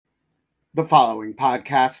The following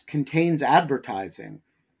podcast contains advertising.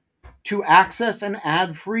 To access an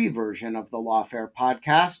ad-free version of the Lawfare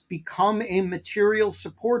podcast, become a material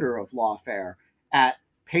supporter of Lawfare at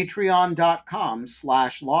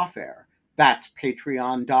patreon.com/lawfare. That's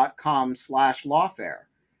patreon.com/lawfare.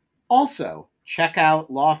 Also, check out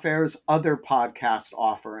Lawfare's other podcast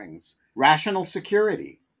offerings: Rational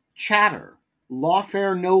Security, Chatter,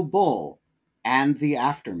 Lawfare No Bull, and The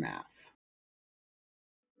Aftermath.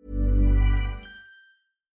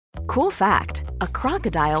 Cool fact, a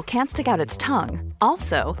crocodile can't stick out its tongue.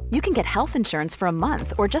 Also, you can get health insurance for a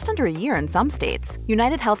month or just under a year in some states.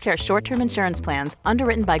 United Healthcare short-term insurance plans,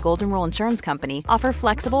 underwritten by Golden Rule Insurance Company, offer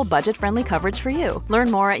flexible, budget-friendly coverage for you. Learn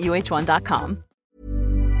more at uh1.com.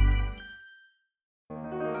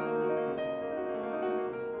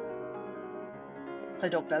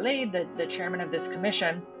 Sadok Balay, the chairman of this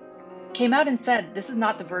commission, came out and said, this is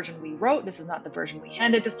not the version we wrote, this is not the version we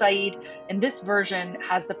handed to Said, and this version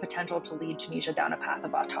has the potential to lead Tunisia down a path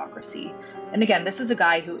of autocracy. And again, this is a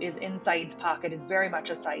guy who is in Said's pocket, is very much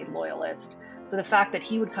a Said loyalist. So the fact that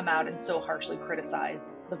he would come out and so harshly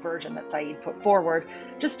criticize the version that Said put forward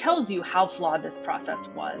just tells you how flawed this process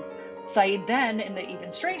was. Said then, in the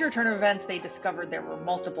even stranger turn of events, they discovered there were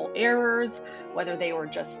multiple errors, whether they were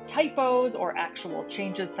just typos or actual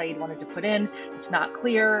changes Said wanted to put in. It's not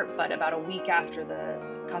clear, but about a week after the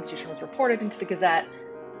Constitution was reported into the Gazette,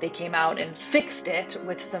 they came out and fixed it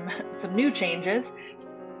with some new changes.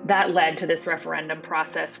 That led to this referendum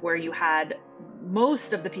process where you had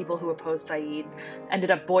most of the people who opposed Said ended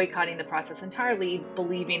up boycotting the process entirely,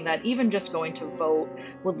 believing that even just going to vote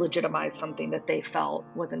would legitimize something that they felt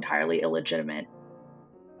was entirely illegitimate.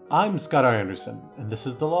 I'm Scott R. Anderson, and this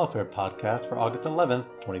is the Lawfare podcast for August 11th,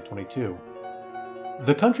 2022.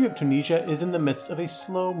 The country of Tunisia is in the midst of a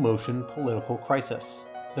slow-motion political crisis.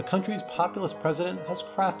 The country's populist president has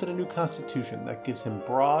crafted a new constitution that gives him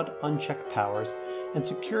broad, unchecked powers and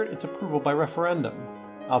secured its approval by referendum,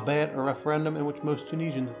 albeit a referendum in which most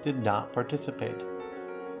Tunisians did not participate.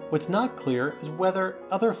 What's not clear is whether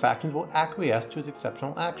other factions will acquiesce to his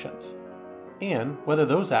exceptional actions, and whether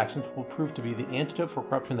those actions will prove to be the antidote for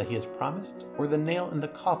corruption that he has promised, or the nail in the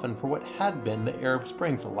coffin for what had been the Arab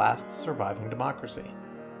Spring's last surviving democracy.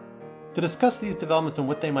 To discuss these developments and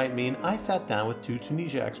what they might mean, I sat down with two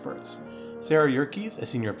Tunisia experts. Sarah Yerkes, a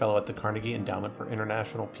senior fellow at the Carnegie Endowment for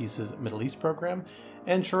International Peace's Middle East program,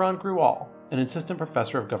 and Sharon Gruwal, an assistant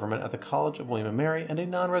professor of government at the College of William & Mary and a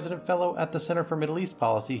non-resident fellow at the Center for Middle East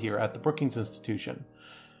Policy here at the Brookings Institution.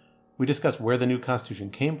 We discussed where the new constitution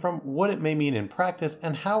came from, what it may mean in practice,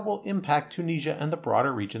 and how it will impact Tunisia and the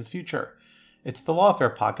broader region's future. It's the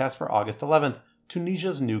Lawfare podcast for August 11th,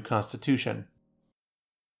 Tunisia's new constitution.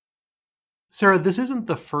 Sarah, this isn't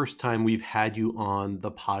the first time we've had you on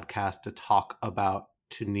the podcast to talk about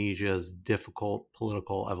Tunisia's difficult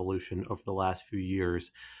political evolution over the last few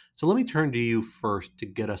years. So let me turn to you first to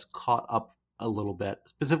get us caught up a little bit,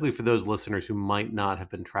 specifically for those listeners who might not have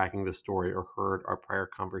been tracking the story or heard our prior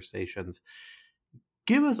conversations.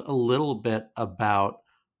 Give us a little bit about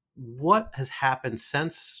what has happened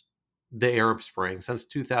since the Arab Spring, since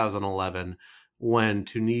 2011, when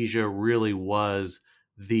Tunisia really was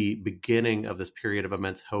the beginning of this period of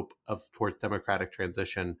immense hope towards democratic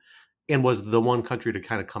transition, and was the one country to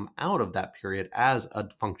kind of come out of that period as a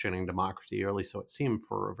functioning democracy, or at least so it seemed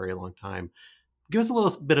for a very long time. Give us a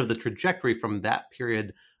little bit of the trajectory from that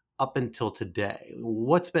period up until today.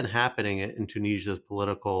 What's been happening in Tunisia's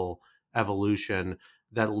political evolution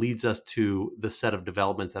that leads us to the set of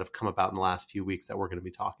developments that have come about in the last few weeks that we're going to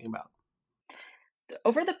be talking about?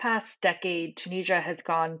 Over the past decade, Tunisia has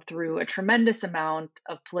gone through a tremendous amount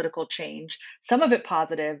of political change, some of it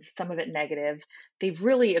positive, some of it negative. They've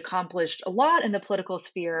really accomplished a lot in the political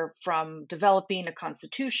sphere, from developing a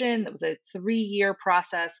constitution that was a 3-year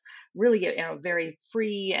process, really a very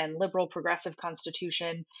free and liberal progressive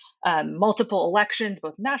constitution, multiple elections,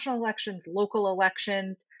 both national elections, local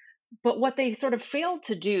elections. But what they sort of failed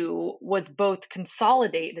to do was both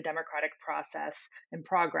consolidate the democratic process and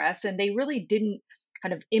progress, and they really didn't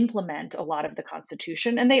kind of implement a lot of the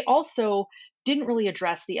Constitution. And they also didn't really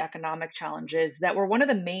address the economic challenges that were one of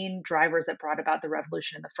the main drivers that brought about the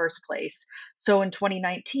revolution in the first place. So in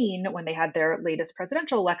 2019, when they had their latest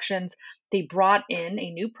presidential elections, they brought in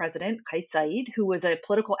a new president, Kais Saied, who was a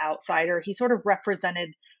political outsider. He sort of represented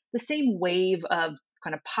the same wave of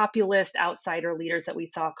kind of populist outsider leaders that we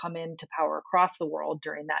saw come into power across the world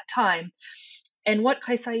during that time. And what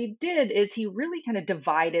Kais Saied did is he really kind of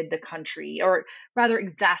divided the country, or rather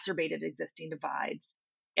exacerbated existing divides.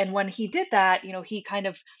 And when he did that, he kind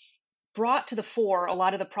of brought to the fore a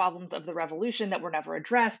lot of the problems of the revolution that were never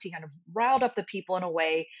addressed. He kind of riled up the people in a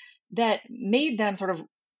way that made them sort of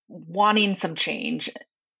wanting some change.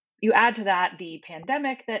 You add to that the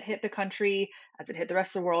pandemic that hit the country as it hit the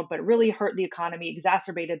rest of the world, but really hurt the economy,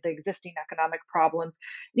 exacerbated the existing economic problems.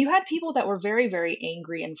 And you had people that were very, very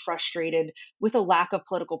angry and frustrated with the lack of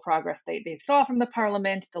political progress they saw from the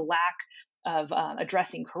parliament, the lack of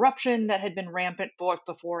addressing corruption that had been rampant both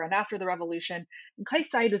before and after the revolution. And Kais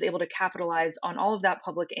Saied was able to capitalize on all of that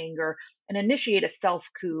public anger and initiate a self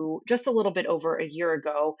coup just a little bit over a year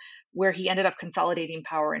ago, where he ended up consolidating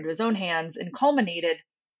power into his own hands and culminated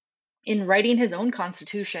in writing his own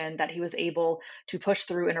constitution that he was able to push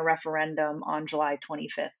through in a referendum on July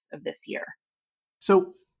 25th of this year.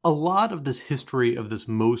 So, a lot of this history of this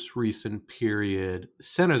most recent period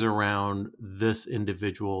centers around this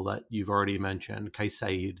individual that you've already mentioned, Kais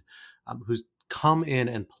Saied, who's come in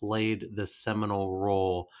and played this seminal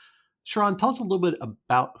role. Sharon, tell us a little bit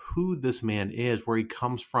about who this man is, where he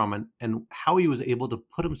comes from, and how he was able to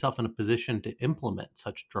put himself in a position to implement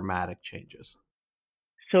such dramatic changes.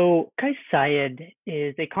 So Kais Saied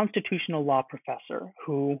is a constitutional law professor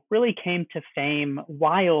who really came to fame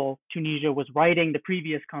while Tunisia was writing the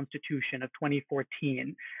previous constitution of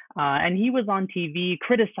 2014. And he was on TV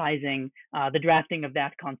criticizing the drafting of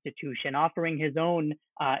that constitution, offering his own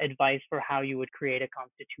advice for how you would create a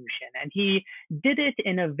constitution. And he did it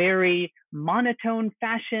in a very monotone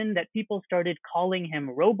fashion that people started calling him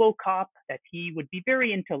RoboCop, that he would be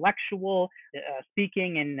very intellectual,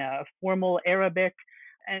 speaking in formal Arabic.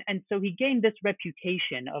 And so he gained this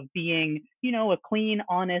reputation of being, a clean,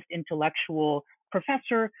 honest, intellectual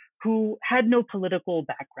professor who had no political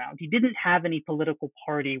background. He didn't have any political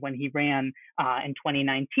party when he ran in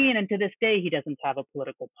 2019. And to this day, he doesn't have a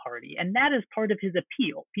political party. And that is part of his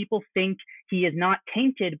appeal. People think he is not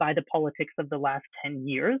tainted by the politics of the last 10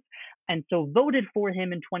 years. And so voted for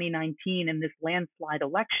him in 2019 in this landslide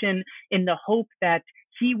election in the hope that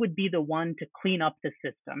he would be the one to clean up the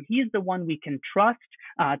system. He's the one we can trust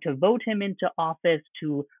to vote him into office,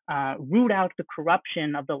 to root out the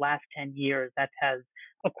corruption of the last 10 years that has,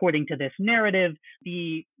 according to this narrative,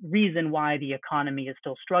 the reason why the economy is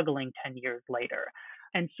still struggling 10 years later.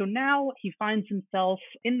 And so now he finds himself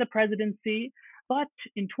in the presidency. But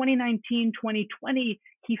in 2019, 2020,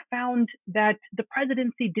 he found that the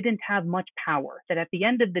presidency didn't have much power, that at the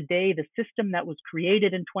end of the day, the system that was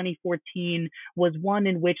created in 2014 was one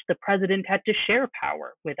in which the president had to share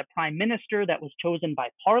power with a prime minister that was chosen by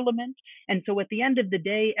parliament. And so at the end of the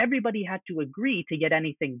day, everybody had to agree to get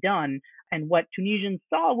anything done. And what Tunisians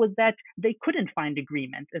saw was that they couldn't find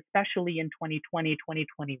agreement, especially in 2020,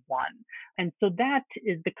 2021. And so that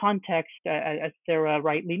is the context, as Sarah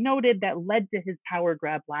rightly noted, that led to his power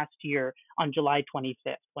grab last year on July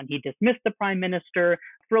 25th, when he dismissed the prime minister,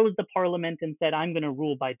 froze the parliament, and said, I'm going to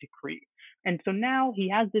rule by decree. And so now he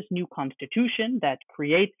has this new constitution that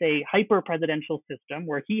creates a hyper-presidential system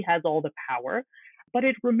where he has all the power, but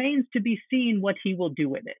it remains to be seen what he will do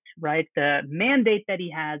with it, right? The mandate that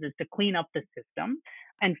he has is to clean up the system.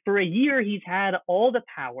 And for a year, he's had all the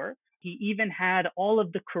power. He even had all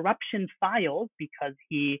of the corruption files because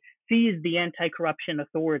he seized the Anti-Corruption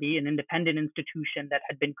Authority, an independent institution that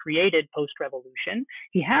had been created post-revolution.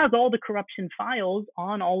 He has all the corruption files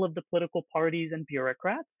on all of the political parties and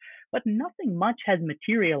bureaucrats, but nothing much has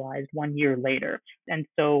materialized 1 year later. And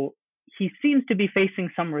so he seems to be facing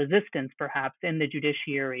some resistance, perhaps, in the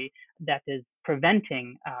judiciary that is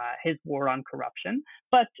preventing his war on corruption.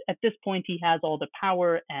 But at this point, he has all the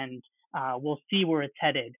power, and we'll see where it's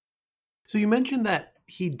headed. So you mentioned that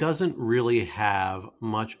he doesn't really have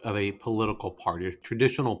much of a political party, a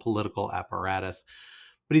traditional political apparatus,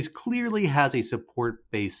 but he clearly has a support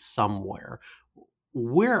base somewhere.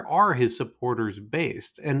 Where are his supporters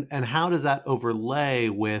based? And how does that overlay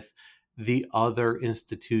with the other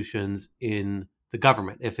institutions in the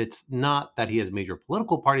government? If it's not that he has major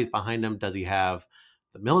political parties behind him, does he have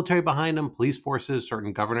the military behind him, police forces,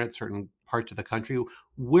 certain governance, certain parts of the country?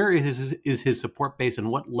 Where is his support base, and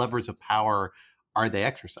what levers of power are they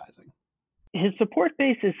exercising? His support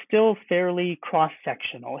base is still fairly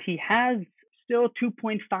cross-sectional. He has still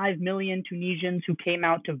 2.5 million Tunisians who came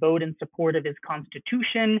out to vote in support of his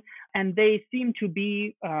constitution, and they seem to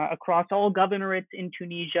be across all governorates in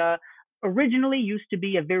Tunisia. Originally used to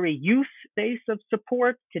be a very youth base of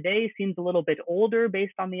support. Today seems a little bit older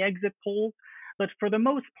based on the exit polls. But for the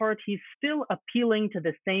most part, he's still appealing to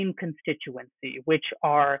the same constituency, which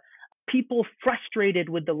are people frustrated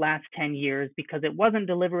with the last 10 years because it wasn't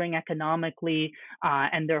delivering economically,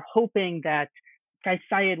 and they're hoping that Kais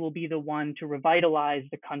Saied will be the one to revitalize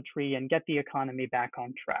the country and get the economy back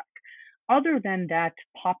on track. other than that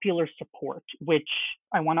popular support, which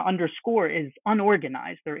I want to underscore is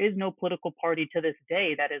unorganized. There is no political party to this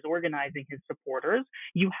day that is organizing his supporters.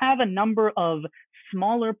 You have a number of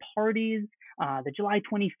smaller parties, the July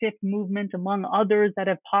 25th movement, among others, that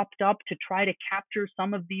have popped up to try to capture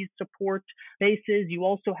some of these support bases. You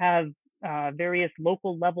also have various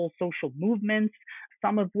local level social movements,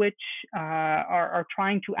 some of which are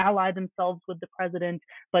trying to ally themselves with the president,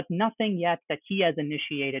 but nothing yet that he has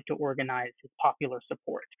initiated to organize his popular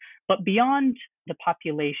support. But beyond the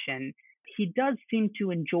population, he does seem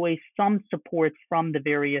to enjoy some support from the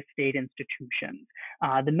various state institutions.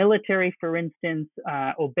 The military, for instance,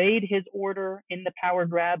 obeyed his order in the power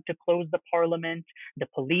grab to close the parliament, the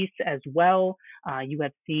police as well. You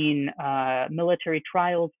have seen military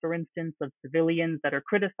trials, for instance, of civilians that are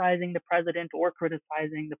criticizing the president or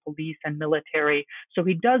criticizing the police and military. So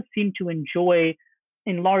he does seem to enjoy,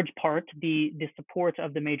 in large part, the support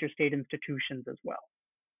of the major state institutions as well.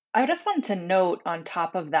 I just wanted to note on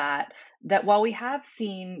top of that that while we have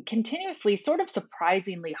seen continuously sort of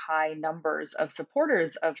surprisingly high numbers of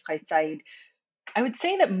supporters of Qais Said, I would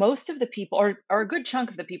say that most of the people, or a good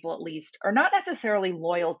chunk of the people at least, are not necessarily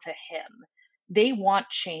loyal to him. They want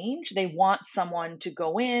change. They want someone to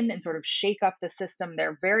go in and sort of shake up the system.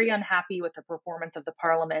 They're very unhappy with the performance of the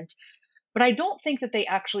parliament. But I don't think that they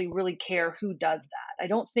actually really care who does that. I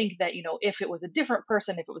don't think that, if it was a different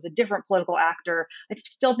person, if it was a different political actor, I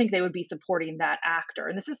still think they would be supporting that actor.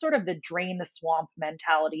 And this is sort of the drain the swamp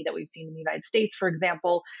mentality that we've seen in the United States, for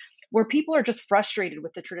example, where people are just frustrated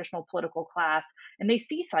with the traditional political class and they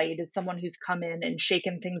see Said as someone who's come in and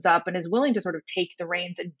shaken things up and is willing to sort of take the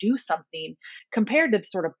reins and do something compared to the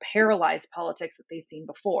sort of paralyzed politics that they've seen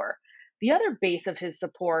before. The other base of his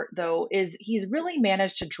support, though, is he's really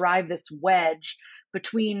managed to drive this wedge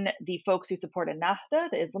between the folks who support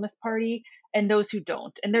Ennahda, the Islamist party, and those who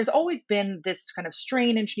don't. And there's always been this kind of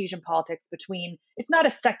strain in Tunisian politics between, it's not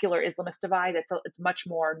a secular Islamist divide, it's much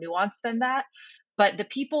more nuanced than that. But the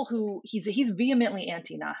people who he's vehemently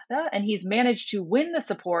anti-Nahda, and he's managed to win the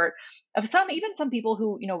support of even some people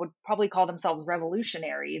who would probably call themselves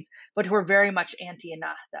revolutionaries, but who are very much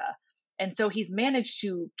anti-Nahda. And so he's managed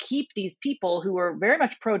to keep these people who are very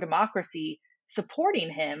much pro-democracy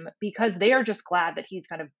supporting him because they are just glad that he's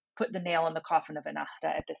kind of put the nail in the coffin of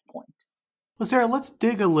Ennahda at this point. Well, Sarah, let's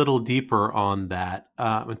dig a little deeper on that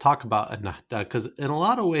and talk about Ennahda, because in a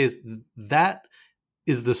lot of ways, that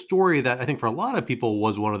is the story that I think for a lot of people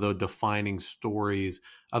was one of the defining stories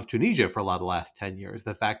of Tunisia for a lot of the last 10 years.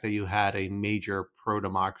 The fact that you had a major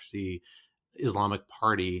pro-democracy Islamic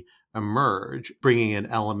party emerge, bringing in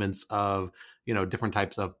elements of, different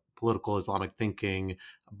types of political Islamic thinking,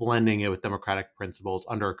 blending it with democratic principles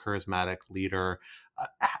under a charismatic leader.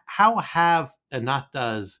 How have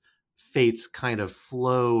Ennahda's fates kind of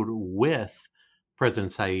flowed with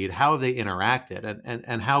President Said? How have they interacted?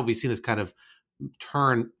 And how have we seen this kind of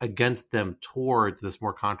turn against them towards this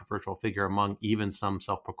more controversial figure among even some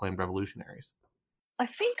self-proclaimed revolutionaries? I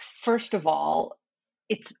think, first of all,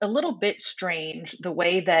 it's a little bit strange the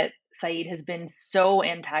way that Said has been so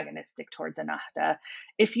antagonistic towards Ennahda.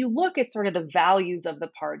 If you look at sort of the values of the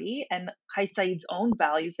party and Qais Said's own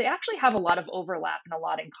values, they actually have a lot of overlap and a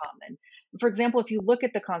lot in common. For example, if you look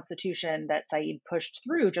at the constitution that Said pushed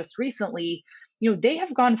through just recently, they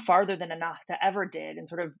have gone farther than Ennahda ever did in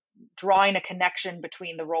sort of drawing a connection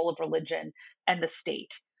between the role of religion and the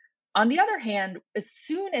state. On the other hand, as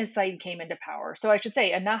soon as Said came into power, so I should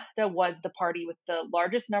say Ennahda was the party with the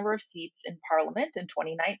largest number of seats in parliament in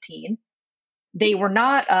 2019. They were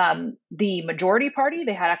not the majority party.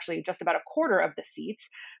 They had actually just about a quarter of the seats.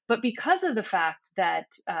 But because of the fact that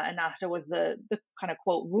Ennahda was the kind of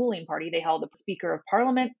quote ruling party, they held the Speaker of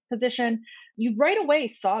Parliament position, you right away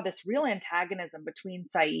saw this real antagonism between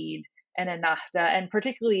Said and Ennahda, and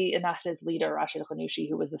particularly Ennahda's leader, Rashid Ghannouchi,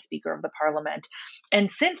 who was the Speaker of the Parliament.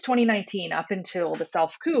 And since 2019, up until the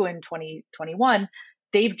self-coup in 2021,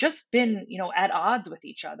 they've just been, at odds with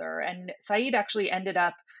each other. And Said actually ended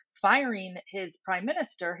up firing his prime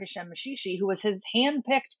minister, Hisham Mashishi, who was his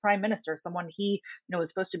hand-picked prime minister, someone he, was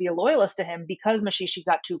supposed to be a loyalist to him, because Mashishi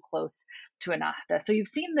got too close to Ennahda. So you've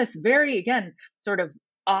seen this very, again, sort of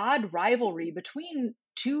odd rivalry between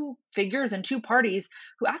two figures and two parties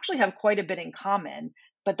who actually have quite a bit in common.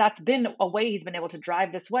 But that's been a way he's been able to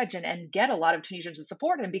drive this wedge and get a lot of Tunisians to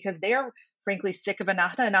support him, because they're frankly sick of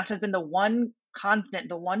Ennahda. Ennahda has been the one constant,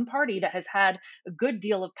 the one party that has had a good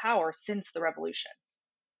deal of power since the revolution.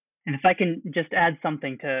 And if I can just add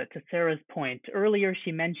something to Sarah's point, earlier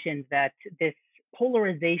she mentioned that this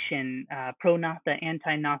polarization, pro-Nahda,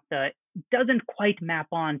 anti-Nahda, doesn't quite map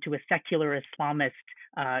on to a secular Islamist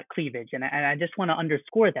cleavage. And I just want to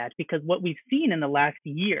underscore that, because what we've seen in the last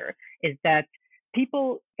year is that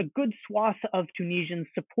people, a good swath of Tunisians,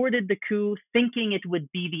 supported the coup, thinking it would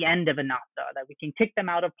be the end of Ennahda, that we can kick them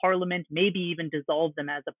out of parliament, maybe even dissolve them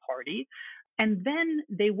as a party. And then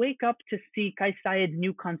they wake up to see Kais Saied's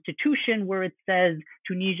new constitution, where it says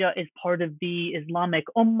Tunisia is part of the Islamic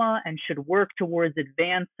Ummah and should work towards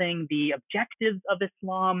advancing the objectives of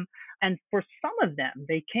Islam. And for some of them,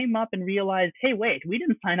 they came up and realized, hey, wait, we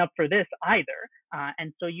didn't sign up for this either.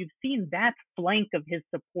 And so you've seen that flank of his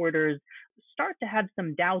supporters start to have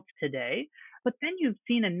some doubts today. But then you've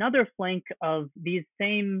seen another flank of these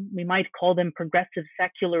same, we might call them progressive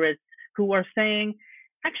secularists, who are saying,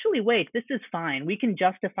 actually, wait, this is fine. We can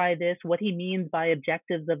justify this. What he means by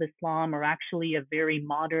objectives of Islam are actually a very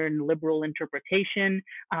modern liberal interpretation.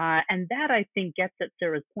 And that, I think, gets at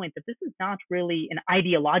Sarah's point that this is not really an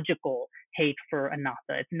ideological hate for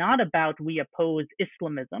Ennahda. It's not about we oppose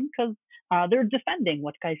Islamism, because they're defending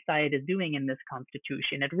what Kais Saied is doing in this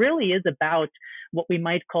constitution. It really is about what we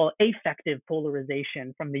might call affective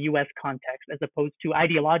polarization from the US context, as opposed to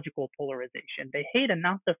ideological polarization. They hate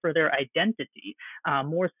Ennahda for their identity,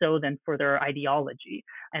 more so than for their ideology.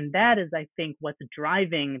 And that is, I think, what's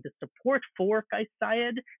driving the support for Kais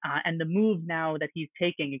Saied, and the move now that he's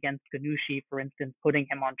taking against Ghannouchi, for instance, putting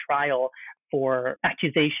him on trial for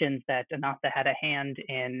accusations that Ennahda had a hand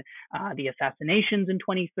in the assassinations in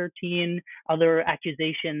 2013, other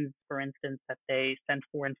accusations, for instance, that they sent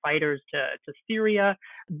foreign fighters to Syria.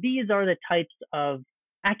 These are the types of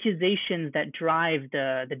accusations that drive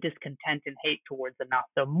the discontent and hate towards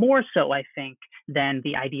Ennahda, more so, I think, than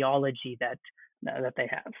the ideology that they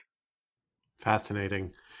have.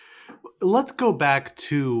 Fascinating. Let's go back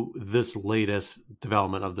to this latest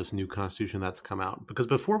development of this new constitution that's come out, because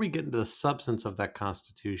before we get into the substance of that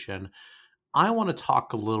constitution, I want to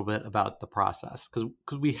talk a little bit about the process, because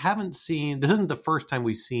we haven't seen, this isn't the first time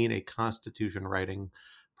we've seen a constitution writing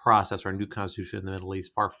process or a new constitution in the Middle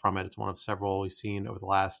East. Far from it. It's one of several we've seen over the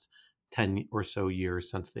last 10 or so years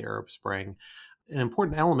since the Arab Spring. An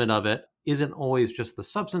important element of it isn't always just the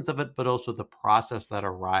substance of it, but also the process that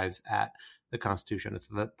arrives at the Constitution. It's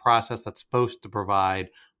the process that's supposed to provide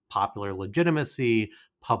popular legitimacy,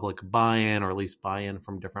 public buy-in, or at least buy-in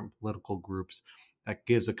from different political groups, that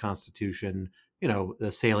gives a Constitution,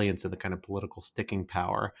 the salience and the kind of political sticking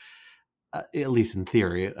power, at least in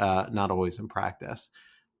theory, not always in practice.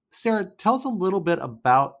 Sarah, tell us a little bit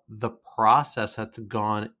about the process that's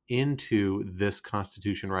gone into this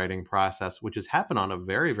constitution writing process, which has happened on a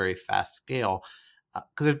very, very fast scale.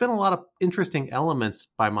 Because there's been a lot of interesting elements,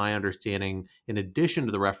 by my understanding, in addition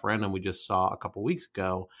to the referendum we just saw a couple weeks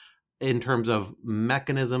ago, in terms of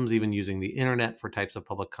mechanisms, even using the internet for types of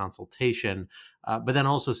public consultation, but then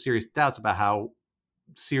also serious doubts about how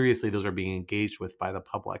seriously those are being engaged with by the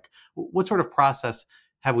public. What sort of process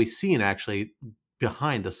have we seen actually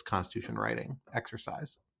behind this constitution writing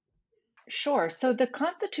exercise? Sure. So the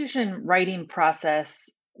constitution writing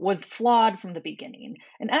process was flawed from the beginning.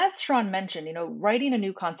 And as Sharon mentioned, writing a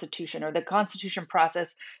new constitution or the constitution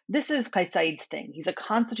process, this is Kais Saied's thing. He's a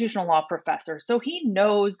constitutional law professor. So he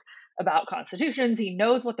knows about constitutions. He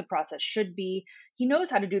knows what the process should be. He knows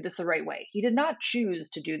how to do this the right way. He did not choose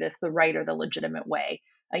to do this the right or the legitimate way.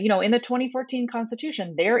 In the 2014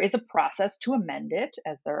 Constitution, there is a process to amend it,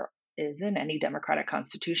 as there is in any democratic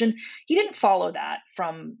constitution. He didn't follow that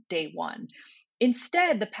from day one.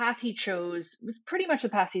 Instead, the path he chose was pretty much the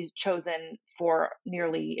path he's chosen for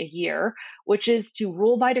nearly a year, which is to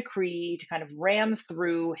rule by decree, to kind of ram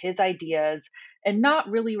through his ideas and not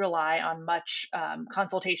really rely on much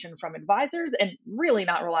consultation from advisors, and really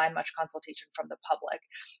not rely on much consultation from the public.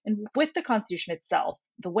 And with the Constitution itself,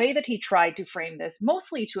 the way that he tried to frame this,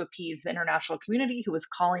 mostly to appease the international community who was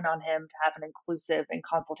calling on him to have an inclusive and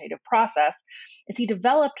consultative process, is he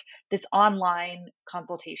developed this online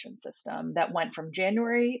consultation system that went from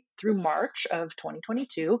January through March of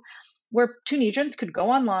 2022, where Tunisians could go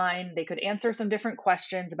online, they could answer some different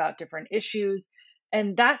questions about different issues.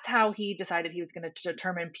 And that's how he decided he was going to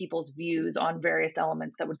determine people's views on various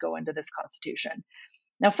elements that would go into this constitution.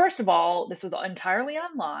 Now, first of all, this was entirely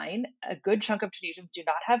online. A good chunk of Tunisians do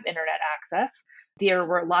not have internet access. There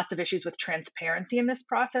were lots of issues with transparency in this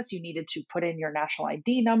process. You needed to put in your national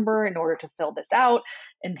ID number in order to fill this out.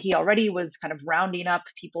 And he already was kind of rounding up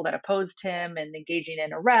people that opposed him and engaging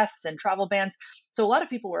in arrests and travel bans. So a lot of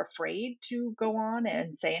people were afraid to go on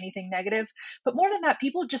and say anything negative. But more than that,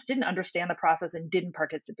 people just didn't understand the process and didn't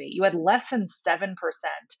participate. You had less than 7%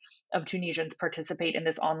 of Tunisians participate in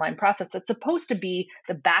this online process that's supposed to be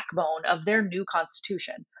the backbone of their new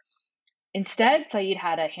constitution. Instead, Said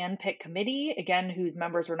had a handpicked committee, again, whose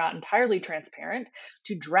members were not entirely transparent,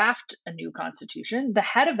 to draft a new constitution. The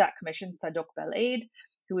head of that commission, Sadok Belaid,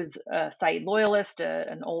 who was a Said loyalist,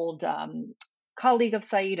 an old colleague of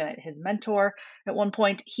Said, his mentor at one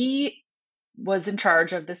point, he was in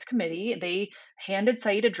charge of this committee. They handed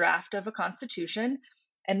Said a draft of a constitution,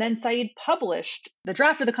 and then Said published the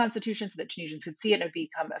draft of the constitution so that Tunisians could see it and it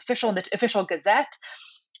become official in the official gazette.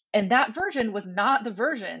 And that version was not the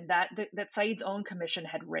version that Said's own commission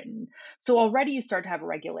had written. So already you start to have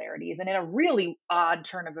irregularities. And in a really odd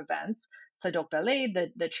turn of events, Sadok Belaid,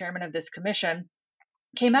 the chairman of this commission,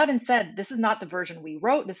 came out and said, this is not the version we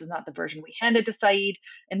wrote. This is not the version we handed to Said.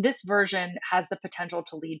 And this version has the potential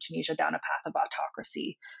to lead Tunisia down a path of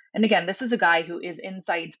autocracy. And again, this is a guy who is in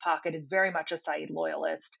Said's pocket, is very much a Said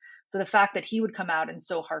loyalist. So the fact that he would come out and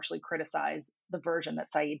so harshly criticize the version that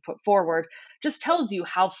Said put forward just tells you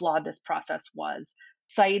how flawed this process was.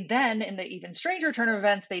 Said then, in the even stranger turn of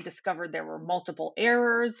events, they discovered there were multiple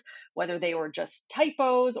errors, whether they were just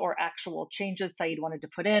typos or actual changes Said wanted to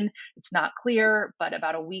put in. It's not clear, but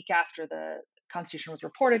about a week after the Constitution was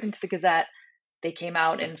reported into the Gazette, they came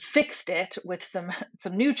out and fixed it with some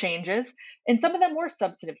new changes, and some of them were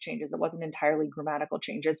substantive changes. It wasn't entirely grammatical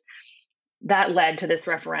changes. That led to this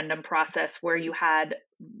referendum process where you had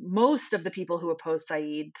most of the people who opposed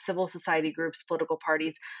Said, civil society groups, political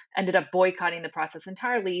parties, ended up boycotting the process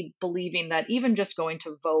entirely, believing that even just going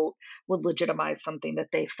to vote would legitimize something that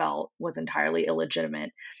they felt was entirely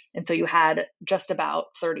illegitimate. And so you had just about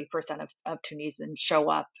 30% of Tunisians show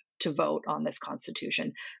up to vote on this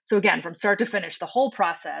constitution. So again, from start to finish, the whole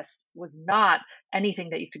process was not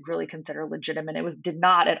anything that you could really consider legitimate. It did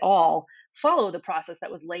not at all follow the process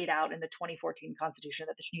that was laid out in the 2014 constitution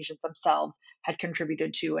that the Tunisians themselves had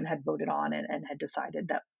contributed to and had voted on and had decided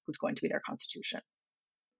that was going to be their constitution.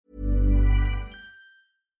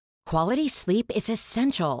 Quality sleep is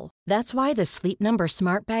essential. That's why the Sleep Number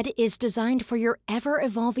Smart Bed is designed for your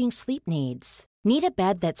ever-evolving sleep needs. Need a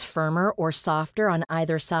bed that's firmer or softer on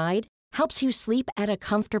either side? Helps you sleep at a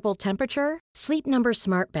comfortable temperature? Sleep Number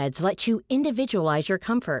Smart Beds let you individualize your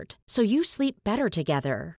comfort so you sleep better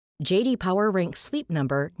together. J.D. Power ranks Sleep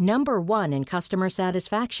Number number 1 in customer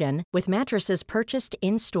satisfaction with mattresses purchased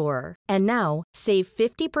in-store. And now, save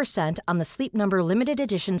 50% on the Sleep Number Limited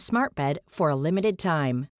Edition Smart Bed for a limited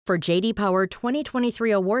time. For J.D. Power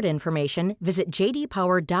 2023 award information, visit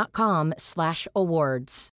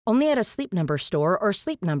jdpower.com/awards. Only at a Sleep Number store or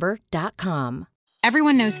sleepnumber.com.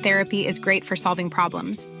 Everyone knows therapy is great for solving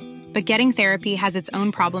problems, but getting therapy has its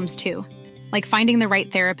own problems too, like finding the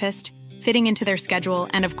right therapist, fitting into their schedule,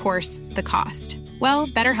 and of course, the cost. Well,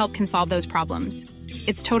 BetterHelp can solve those problems.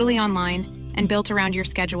 It's totally online and built around your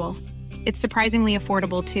schedule. It's surprisingly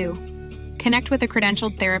affordable too. Connect with a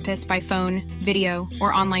credentialed therapist by phone, video,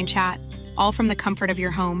 or online chat, all from the comfort of your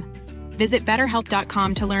home. Visit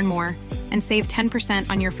BetterHelp.com to learn more and save 10%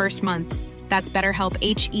 on your first month. That's BetterHelp,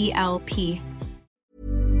 H-E-L-P.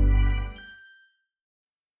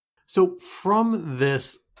 So from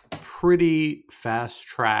this pretty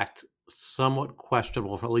fast-tracked, somewhat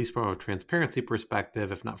questionable, at least from a transparency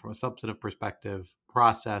perspective, if not from a substantive perspective,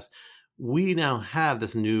 process, we now have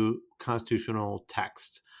this new constitutional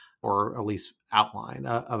text, or at least outline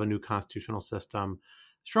of a new constitutional system.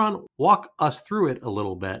 Sharon, walk us through it a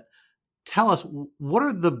little bit. Tell us, what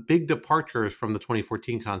are the big departures from the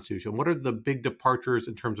 2014 Constitution? What are the big departures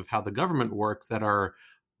in terms of how the government works that are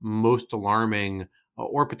most alarming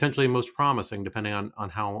or potentially most promising, depending on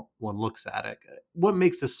how one looks at it? What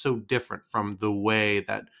makes this so different from the way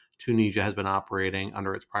that Tunisia has been operating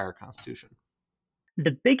under its prior constitution?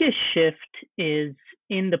 The biggest shift is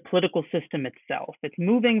in the political system itself. It's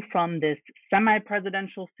moving from this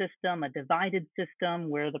semi-presidential system, a divided system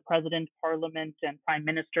where the president, parliament, and prime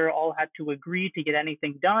minister all had to agree to get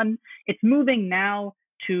anything done. It's moving now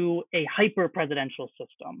to a hyper-presidential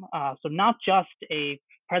system. So not just a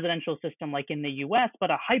presidential system like in the US, but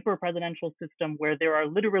a hyper-presidential system where there are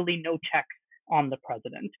literally no checks on the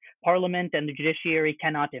president. Parliament and the judiciary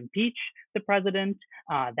cannot impeach the president.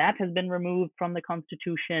 That has been removed from the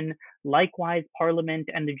Constitution. Likewise, Parliament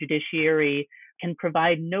and the judiciary can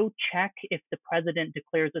provide no check if the president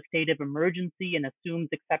declares a state of emergency and assumes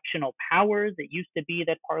exceptional powers. It used to be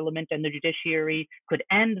that Parliament and the judiciary could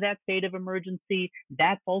end that state of emergency.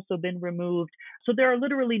 That's also been removed. So there are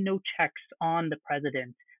literally no checks on the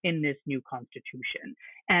president in this new constitution.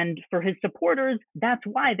 And for his supporters, that's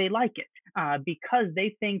why they like it, because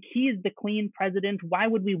they think he's the clean president. Why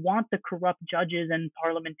would we want the corrupt judges and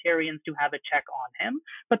parliamentarians to have a check on him?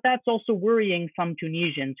 But that's also worrying some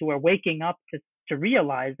Tunisians who are waking up to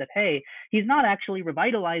realize that, hey, he's not actually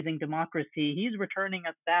revitalizing democracy. He's returning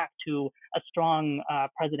us back to a strong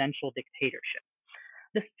presidential dictatorship.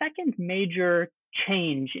 The second major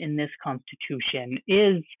change in this constitution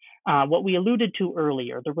is what we alluded to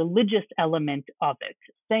earlier, the religious element of it,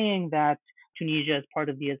 saying that Tunisia is part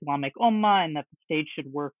of the Islamic Ummah and that the state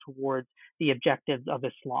should work towards the objectives of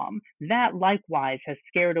Islam. That likewise has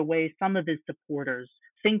scared away some of his supporters,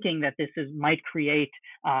 thinking that this might create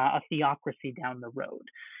a theocracy down the road.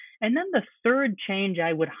 And then the third change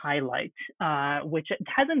I would highlight, which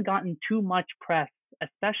hasn't gotten too much press,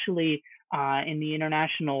 especially in the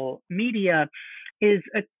international media, is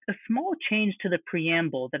a small change to the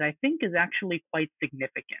preamble that I think is actually quite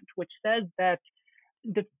significant, which says that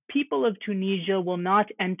the people of Tunisia will not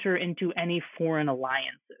enter into any foreign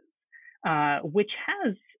alliances, which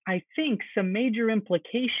has, I think, some major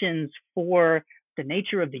implications for the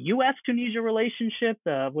nature of the U.S.-Tunisia relationship,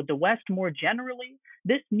 with the West more generally.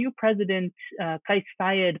 This new president, Kais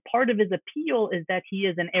Saied, part of his appeal is that he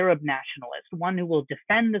is an Arab nationalist, one who will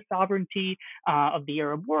defend the sovereignty of the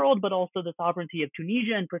Arab world, but also the sovereignty of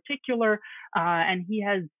Tunisia in particular. And he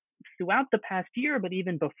has, throughout the past year, but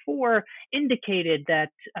even before, indicated that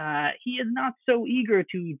he is not so eager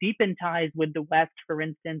to deepen ties with the West. For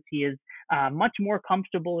instance, he is much more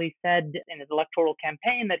comfortable, he said in his electoral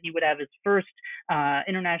campaign, that he would have his first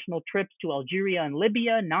international trips to Algeria and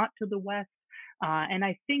Libya, not to the West. And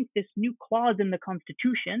I think this new clause in the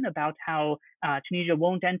constitution about how Tunisia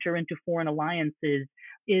won't enter into foreign alliances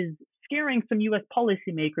is scaring some U.S.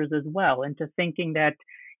 policymakers as well into thinking that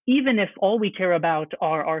even if all we care about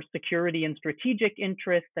are our security and strategic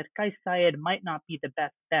interests, that Kais Saied might not be the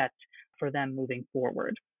best bet for them moving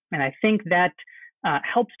forward. And I think that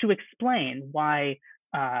helps to explain why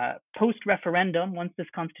post-referendum, once this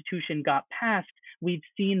constitution got passed, we've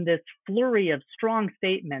seen this flurry of strong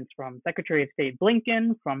statements from Secretary of State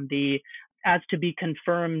Blinken, from the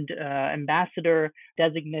as-to-be-confirmed ambassador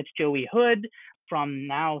designate Joey Hood, from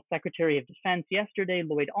now Secretary of Defense yesterday,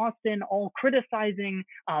 Lloyd Austin, all criticizing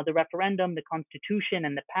the referendum, the constitution,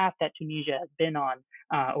 and the path that Tunisia has been on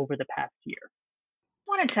over the past year.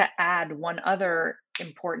 I wanted to add one other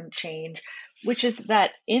important change, which is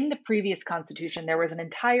that in the previous constitution, there was an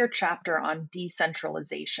entire chapter on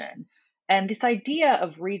decentralization. And this idea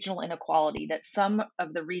of regional inequality, that some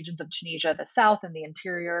of the regions of Tunisia, the south and the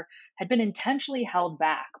interior, had been intentionally held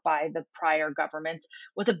back by the prior governments,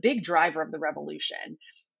 was a big driver of the revolution.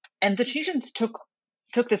 And the Tunisians took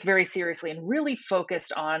this very seriously and really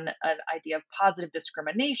focused on an idea of positive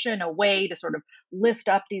discrimination, a way to sort of lift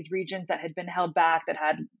up these regions that had been held back, that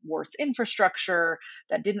had worse infrastructure,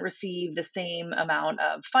 that didn't receive the same amount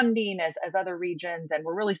of funding as other regions, and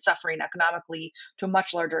were really suffering economically to a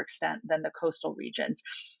much larger extent than the coastal regions.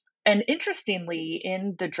 And interestingly,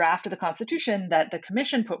 in the draft of the Constitution that the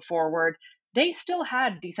Commission put forward, they still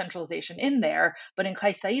had decentralization in there, but in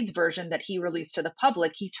Kais Saied's version that he released to the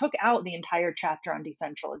public, he took out the entire chapter on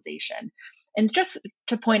decentralization. And just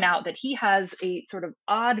to point out that he has a sort of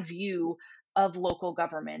odd view of local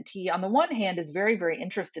government. He, on the one hand, is very, very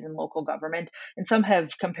interested in local government, and some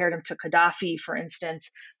have compared him to Gaddafi, for instance.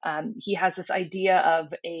 He has this idea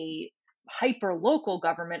of a hyper-local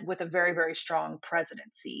government with a very, very strong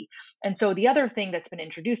presidency. And so the other thing that's been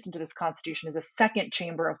introduced into this constitution is a second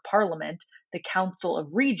chamber of parliament, the Council of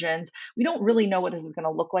Regions. We don't really know what this is going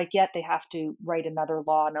to look like yet. They have to write another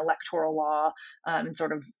law, an electoral law, and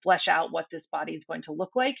sort of flesh out what this body is going to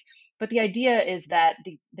look like. But the idea is that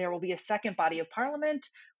there will be a second body of parliament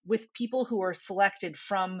with people who are selected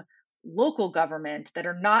from local government that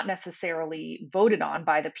are not necessarily voted on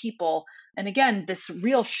by the people. And again, this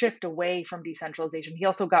real shift away from decentralization. He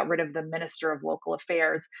also got rid of the Minister of Local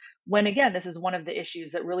Affairs, when again, this is one of the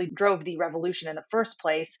issues that really drove the revolution in the first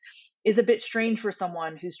place, is a bit strange for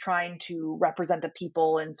someone who's trying to represent the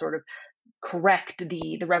people and sort of correct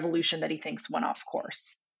the revolution that he thinks went off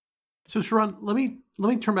course. So Sharon, let me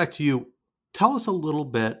turn back to you. Tell us a little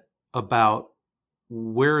bit about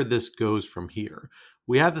where this goes from here.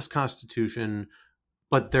 We have this constitution,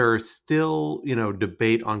 but there's still,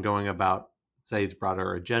 debate ongoing about Said's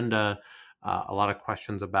broader agenda. A lot of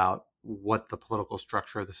questions about what the political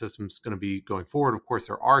structure of the system is going to be going forward. Of course,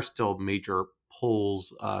 there are still major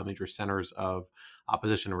poles, major centers of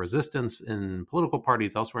opposition and resistance in political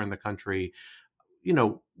parties elsewhere in the country.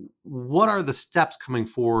 What are the steps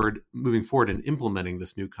moving forward in implementing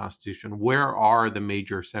this new constitution? Where are the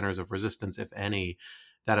major centers of resistance, if any?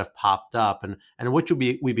 that have popped up, and what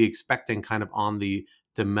we be expecting kind of on the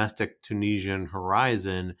domestic Tunisian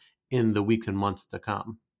horizon in the weeks and months to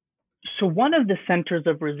come? So one of the centers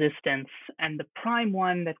of resistance, and the prime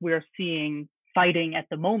one that we're seeing fighting at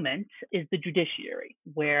the moment, is the judiciary,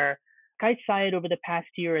 where Kais Saied over the past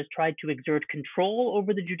year has tried to exert control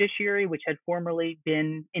over the judiciary, which had formerly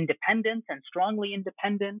been independent and strongly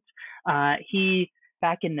independent. He,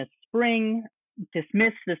 back in the spring,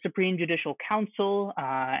 dismissed the Supreme Judicial Council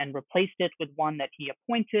and replaced it with one that he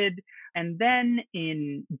appointed. And then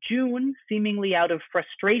in June, seemingly out of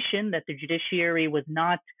frustration that the judiciary was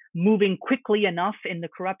not moving quickly enough in the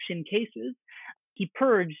corruption cases, he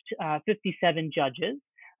purged 57 judges.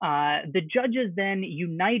 The judges then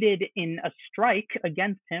united in a strike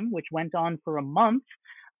against him, which went on for a month.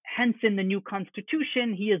 Hence, in the new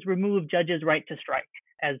constitution, he has removed judges' right to strike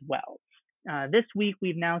as well. This week,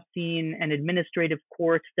 we've now seen an administrative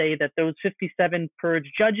court say that those 57 purged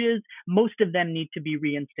judges, most of them need to be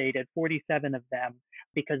reinstated, 47 of them,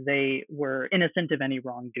 because they were innocent of any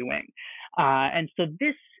wrongdoing. And so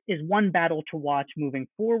this is one battle to watch moving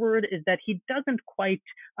forward, is that he doesn't quite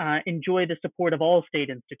enjoy the support of all state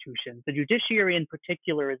institutions. The judiciary in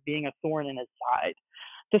particular is being a thorn in his side.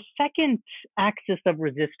 The second axis of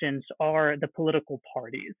resistance are the political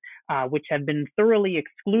parties, which have been thoroughly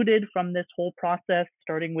excluded from this whole process,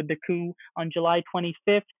 starting with the coup on July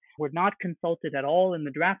 25th. Were not consulted at all in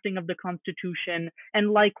the drafting of the Constitution,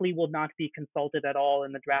 and likely will not be consulted at all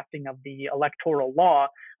in the drafting of the electoral law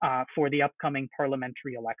for the upcoming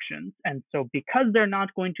parliamentary elections. And so because they're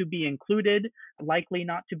not going to be included, likely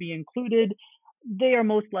not to be included, they are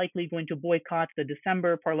most likely going to boycott the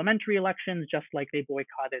December parliamentary elections, just like they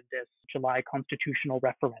boycotted this July constitutional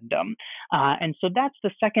referendum. And so that's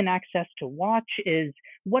the second axis to watch, is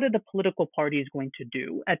what are the political parties going to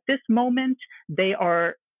do? At this moment, they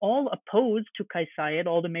are all opposed to Kais Saied,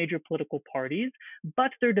 all the major political parties, but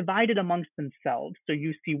they're divided amongst themselves. So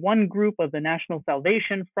you see one group of the National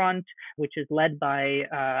Salvation Front, which is led by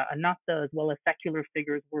Ennahda, as well as secular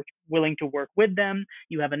figures willing to work with them.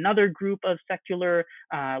 You have another group of secular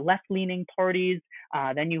left-leaning parties.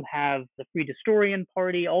 Then you have the Free Historian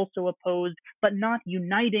Party, also opposed, but not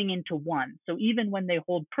uniting into one. So even when they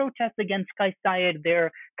hold protests against Kais Saied, they're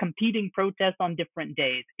competing protests on different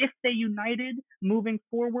days. If they united moving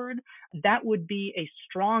forward, that would be a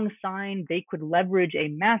strong sign. They could leverage a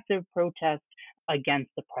massive protest against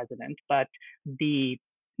the president. But the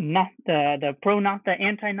pro-Ennahda,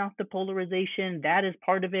 anti-Ennahda polarization, that is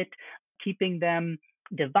part of it, keeping them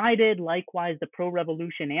divided. Likewise, the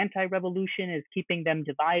pro-revolution, anti-revolution is keeping them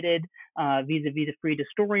divided vis-a-vis the Free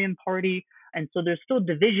Historian Party. And so there's still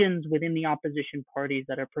divisions within the opposition parties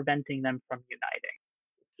that are preventing them from uniting.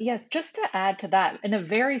 Yes, just to add to that, in a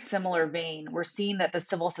very similar vein, we're seeing that the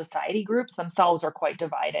civil society groups themselves are quite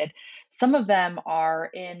divided. Some of them are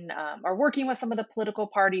working with some of the political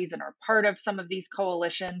parties and are part of some of these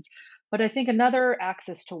coalitions. But I think another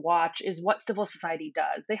axis to watch is what civil society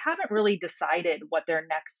does. They haven't really decided what their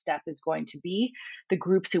next step is going to be. The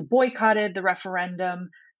groups who boycotted the referendum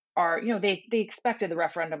they expected the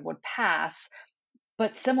referendum would pass.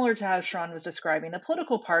 But similar to how Sharon was describing the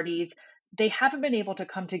political parties, they haven't been able to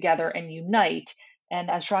come together and unite. And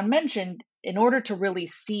as Sharon mentioned, in order to really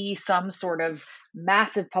see some sort of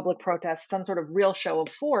massive public protest, some sort of real show of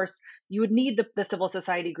force, you would need the civil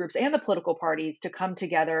society groups and the political parties to come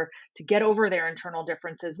together to get over their internal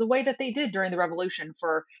differences, the way that they did during the revolution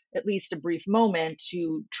for at least a brief moment,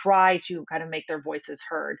 to try to kind of make their voices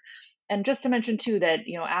heard. And just to mention too that,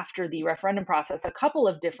 after the referendum process, a couple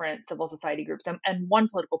of different civil society groups and one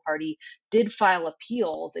political party did file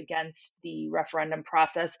appeals against the referendum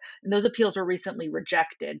process, and those appeals were recently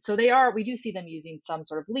rejected. So we do see them using some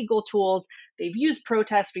sort of legal tools. They've used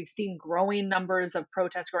protests. We've seen growing numbers of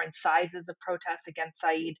protests, growing sizes of protests against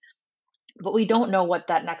Saied. But we don't know what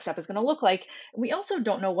that next step is going to look like. We also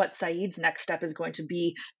don't know what Said's next step is going to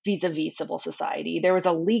be vis-a-vis civil society. There was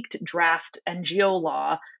a leaked draft NGO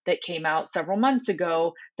law that came out several months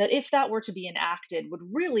ago that, if that were to be enacted, would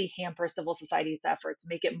really hamper civil society's efforts,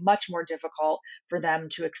 make it much more difficult for them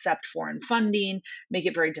to accept foreign funding, make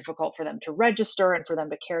it very difficult for them to register and for them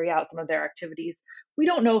to carry out some of their activities. We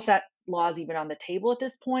don't know if that law is even on the table at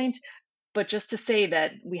this point. But just to say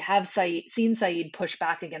that we have seen Saied push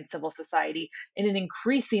back against civil society in an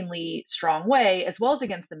increasingly strong way, as well as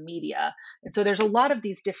against the media. And so there's a lot of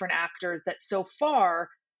these different actors that so far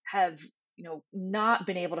have, not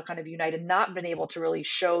been able to kind of unite and not been able to really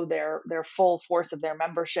show their full force of their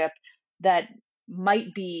membership, that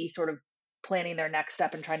might be sort of planning their next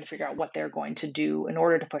step and trying to figure out what they're going to do in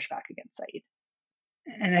order to push back against Saied.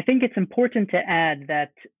 And I think it's important to add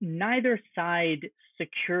that neither side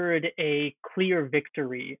secured a clear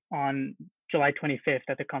victory on July 25th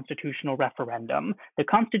at the constitutional referendum. The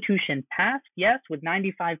Constitution passed, yes, with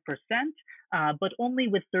 95%, but only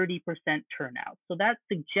with 30% turnout. So that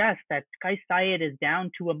suggests that Kais Saied is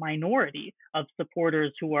down to a minority of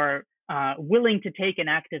supporters who are willing to take an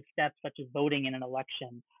active step, such as voting in an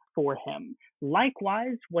election for him.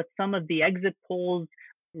 Likewise, what some of the exit polls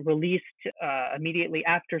released immediately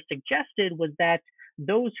after suggested was that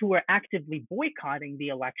those who were actively boycotting the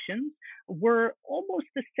elections were almost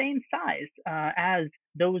the same size as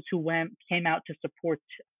those who came out to support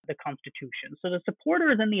the Constitution. So the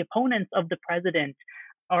supporters and the opponents of the president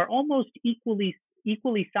are almost equally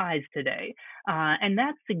sized today. And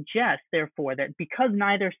that suggests, therefore, that because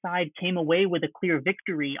neither side came away with a clear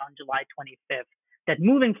victory on July 25th, that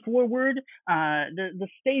moving forward, the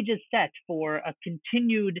stage is set for a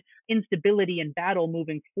continued instability and battle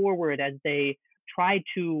moving forward as they try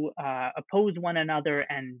to oppose one another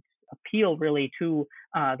and appeal really to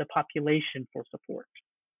the population for support.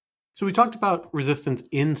 So we talked about resistance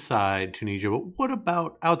inside Tunisia, but what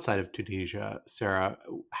about outside of Tunisia, Sarah?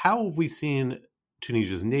 How have we seen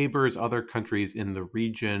Tunisia's neighbors, other countries in the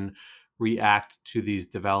region react to these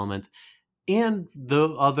developments? And the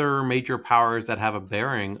other major powers that have a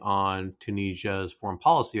bearing on Tunisia's foreign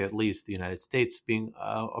policy, at least the United States being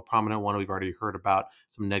a prominent one. We've already heard about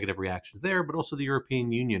some negative reactions there, but also the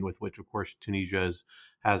European Union, with which, of course, Tunisia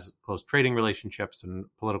has close trading relationships and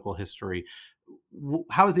political history.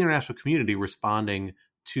 How is the international community responding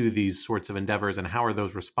to these sorts of endeavors, and how are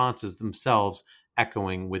those responses themselves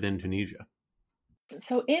echoing within Tunisia?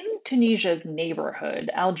 So, in Tunisia's neighborhood,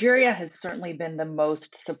 Algeria has certainly been the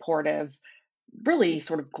most supportive, really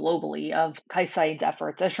sort of globally, of Kais Saied's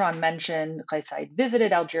efforts. As Sharon mentioned, Kais Saied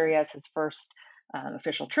visited Algeria as his first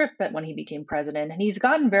official trip when he became president, and he's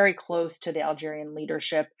gotten very close to the Algerian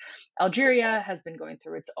leadership. Algeria has been going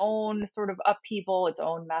through its own sort of upheaval, its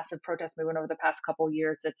own massive protest movement over the past couple of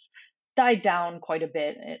years. It's died down quite a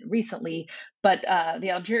bit recently, but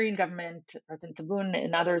the Algerian government, President Tebboune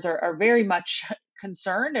and others, are very much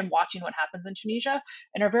concerned and watching what happens in Tunisia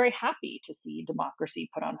and are very happy to see democracy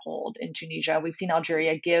put on hold in Tunisia. We've seen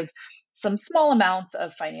Algeria give some small amounts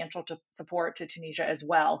of financial support to Tunisia as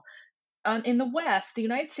well. In the West, the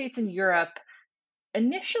United States and Europe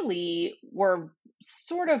initially were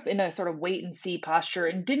sort of in a sort of wait and see posture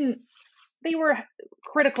and didn't they were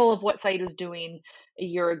critical of what Said was doing a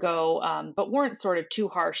year ago, but weren't sort of too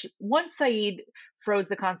harsh. Once Said froze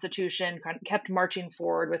the Constitution, kept marching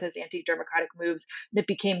forward with his anti-democratic moves, and it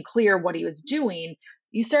became clear what he was doing,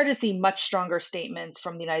 you started to see much stronger statements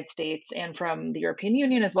from the United States and from the European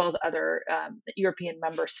Union, as well as other European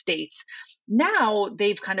member states. Now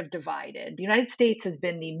they've kind of divided. The United States has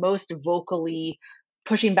been the most vocally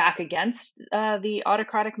pushing back against the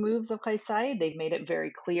autocratic moves of Kais Saied. They've made it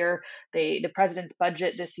very clear. The president's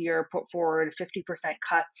budget this year put forward 50%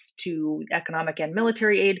 cuts to economic and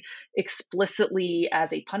military aid explicitly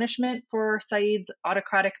as a punishment for Said's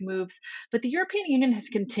autocratic moves. But the European Union has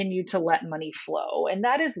continued to let money flow, and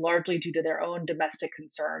that is largely due to their own domestic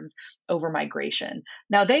concerns over migration.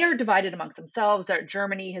 Now, they are divided amongst themselves.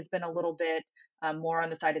 Germany has been a little bit more on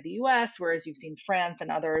the side of the US, whereas you've seen France and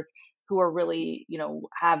others who are really,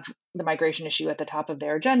 have the migration issue at the top of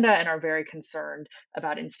their agenda and are very concerned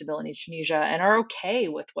about instability in Tunisia and are okay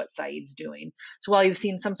with what Said's doing. So while you've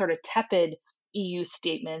seen some sort of tepid EU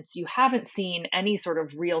statements, you haven't seen any sort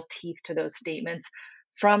of real teeth to those statements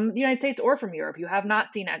from the United States or from Europe. You have not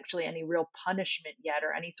seen actually any real punishment yet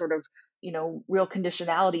or any sort of, real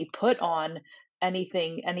conditionality put on any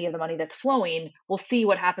of the money that's flowing. We'll see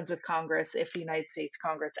what happens with Congress if the United States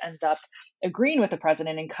Congress ends up agreeing with the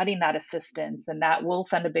president and cutting that assistance, and that will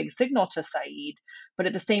send a big signal to Said. But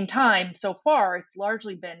at the same time, so far, it's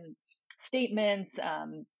largely been statements,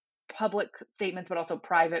 public statements, but also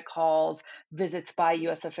private calls, visits by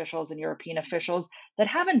US officials and European officials that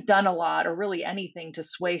haven't done a lot or really anything to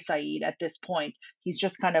sway Said at this point. He's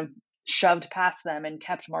just kind of shoved past them and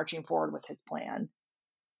kept marching forward with his plan.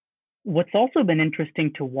 What's also been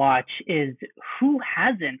interesting to watch is who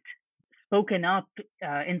hasn't spoken up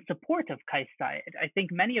in support of Kais Saied. I think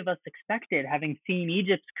many of us expected, having seen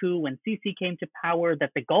Egypt's coup when Sisi came to power, that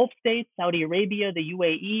the Gulf states, Saudi Arabia, the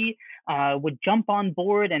UAE, would jump on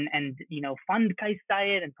board and fund Kais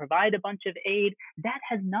Saied and provide a bunch of aid. That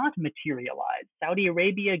has not materialized. Saudi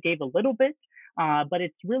Arabia gave a little bit, but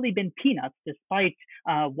it's really been peanuts despite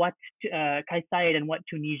what Kais Saied and what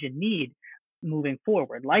Tunisia need. moving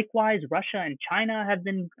forward. Likewise, Russia and China have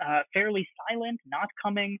been fairly silent, not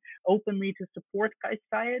coming openly to support Kais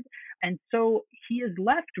Saied. And so he is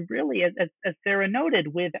left really, as Sarah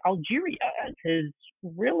noted, with Algeria as his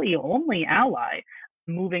really only ally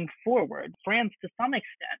moving forward. France to some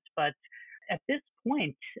extent, but at this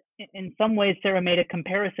point, in some ways, Sarah made a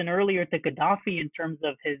comparison earlier to Gaddafi in terms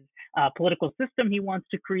of his political system he wants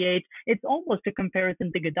to create. It's almost a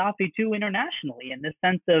comparison to Gaddafi too internationally, in the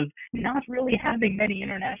sense of not really having many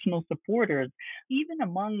international supporters, even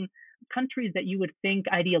among countries that you would think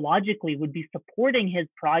ideologically would be supporting his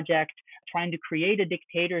project, trying to create a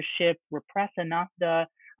dictatorship, repress Ennahda.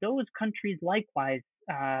 Those countries likewise,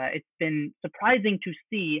 it's been surprising to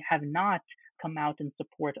see, have not come out in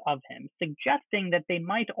support of him, suggesting that they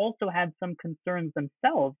might also have some concerns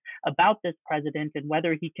themselves about this president and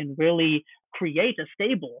whether he can really create a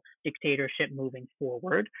stable dictatorship moving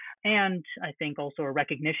forward. And I think also a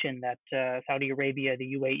recognition that Saudi Arabia,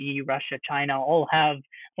 the UAE, Russia, China all have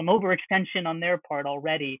some overextension on their part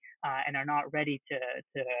already and are not ready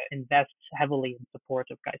to invest heavily in support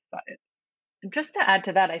of Kais Saied. Just to add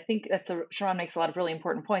to that, I think Sharon makes a lot of really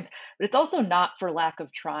important points, but it's also not for lack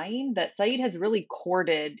of trying that Saeed has really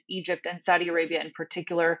courted Egypt and Saudi Arabia in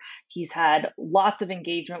particular. He's had lots of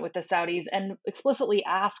engagement with the Saudis and explicitly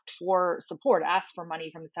asked for support, asked for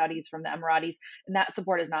money from the Saudis, from the Emiratis, and that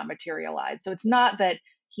support has not materialized. So it's not that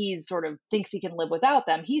he's sort of thinks he can live without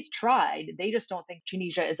them. He's tried. They just don't think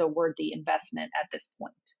Tunisia is a worthy investment at this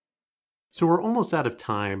point. So we're almost out of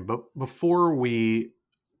time, but before we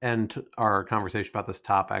end our conversation about this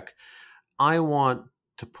topic, I want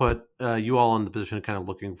to put you all in the position of kind of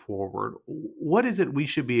looking forward. What is it we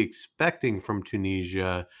should be expecting from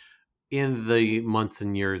Tunisia in the months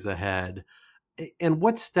and years ahead? And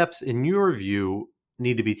what steps, in your view,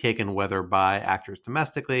 need to be taken, whether by actors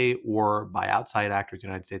domestically or by outside actors,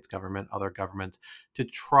 United States government, other governments, to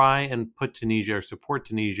try and put Tunisia or support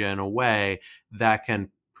Tunisia in a way that can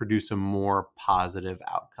produce a more positive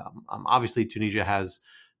outcome? Obviously, Tunisia has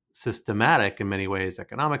systematic, in many ways,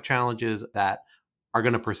 economic challenges that are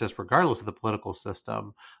going to persist regardless of the political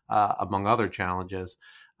system, among other challenges.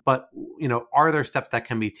 But, are there steps that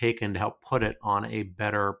can be taken to help put it on a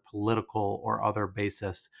better political or other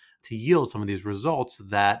basis to yield some of these results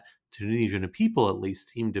that Tunisian people, at least,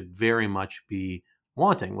 seem to very much be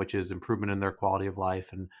wanting, which is improvement in their quality of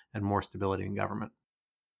life and more stability in government?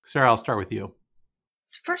 Sarah, I'll start with you.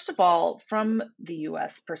 First of all, from the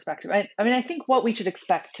US perspective, I think what we should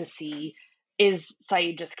expect to see is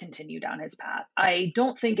Saeed just continue down his path. I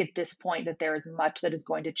don't think at this point that there is much that is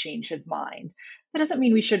going to change his mind. That doesn't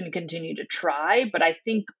mean we shouldn't continue to try, but I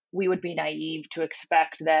think we would be naive to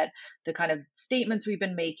expect that the kind of statements we've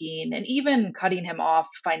been making and even cutting him off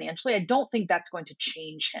financially, I don't think that's going to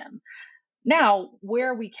change him. Now,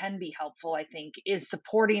 where we can be helpful, I think, is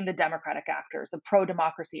supporting the democratic actors, the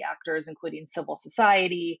pro-democracy actors, including civil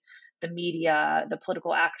society, the media, the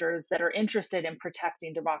political actors that are interested in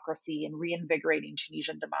protecting democracy and reinvigorating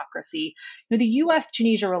Tunisian democracy. The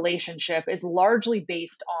US-Tunisia relationship is largely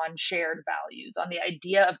based on shared values, on the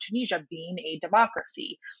idea of Tunisia being a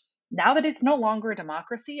democracy. Now that it's no longer a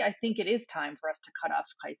democracy, I think it is time for us to cut off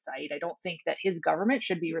Kais Saied. I don't think that his government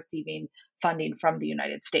should be receiving funding from the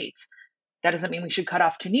United States. That doesn't mean we should cut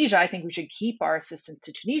off Tunisia. I think we should keep our assistance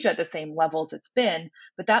to Tunisia at the same levels it's been,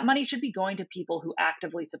 but that money should be going to people who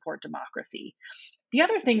actively support democracy. The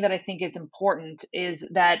other thing that I think is important is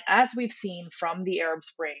that, as we've seen from the Arab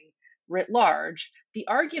Spring writ large, the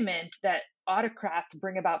argument that autocrats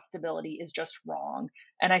bring about stability is just wrong.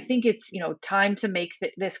 And I think it's time to make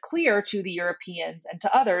this clear to the Europeans and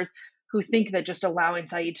to others who think that just allowing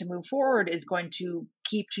Saeed to move forward is going to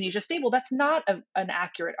keep Tunisia stable. That's not an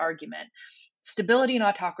accurate argument. Stability and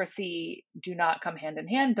autocracy do not come hand in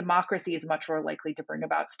hand. Democracy is much more likely to bring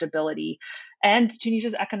about stability. And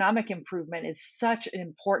Tunisia's economic improvement is such an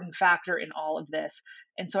important factor in all of this.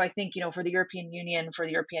 And so I think, for the European Union, for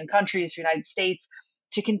the European countries, the United States,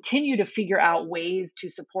 to continue to figure out ways to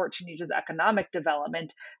support Tunisia's economic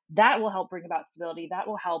development, that will help bring about stability. That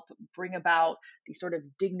will help bring about the sort of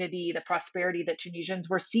dignity, the prosperity that Tunisians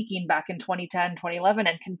were seeking back in 2010, 2011,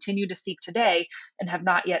 and continue to seek today and have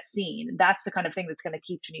not yet seen. That's the kind of thing that's going to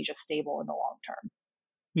keep Tunisia stable in the long term.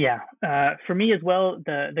 Yeah, for me as well,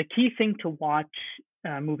 the key thing to watch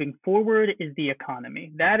moving forward is the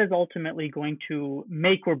economy. That is ultimately going to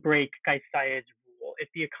make or break Kais Saied's rule. If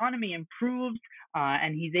the economy improves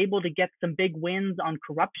and he's able to get some big wins on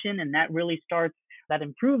corruption, and that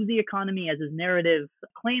improves the economy as his narrative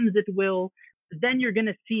claims it will, then you're going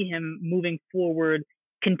to see him moving forward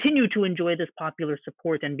continue to enjoy this popular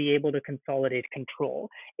support and be able to consolidate control.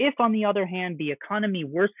 If, on the other hand, the economy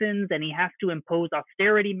worsens and he has to impose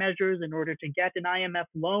austerity measures in order to get an IMF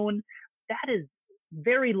loan, that is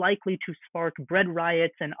very likely to spark bread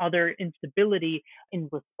riots and other instability in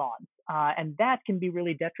response. And that can be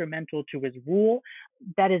really detrimental to his rule.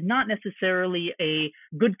 That is not necessarily a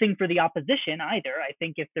good thing for the opposition either. I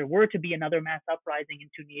think if there were to be another mass uprising in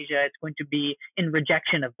Tunisia, it's going to be in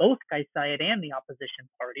rejection of both Kais Saied and the opposition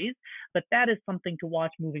parties. But that is something to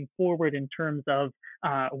watch moving forward in terms of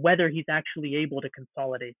whether he's actually able to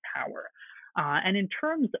consolidate power. And in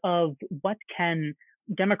terms of what can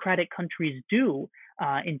democratic countries do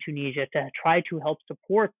in Tunisia to try to help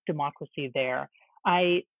support democracy there,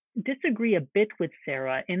 I disagree a bit with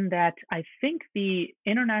Sarah in that I think the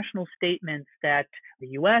international statements that the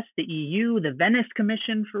US, the EU, the Venice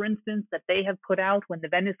Commission, for instance, that they have put out, when the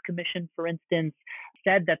Venice Commission, for instance,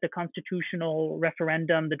 said that the constitutional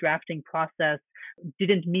referendum, the drafting process,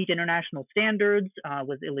 didn't meet international standards,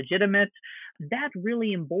 was illegitimate, that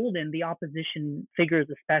really emboldened the opposition figures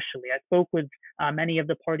especially. I spoke with many of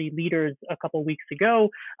the party leaders a couple of weeks ago,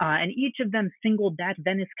 and each of them singled that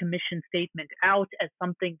Venice Commission statement out as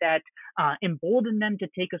something that emboldened them to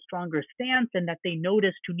take a stronger stance, and that they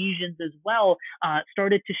noticed Tunisians as well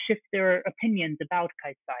started to shift their opinions about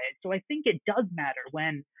Kais Saied. So I think it does matter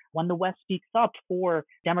when the West speaks up for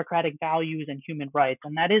democratic values and human rights.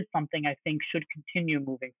 And that is something I think should continue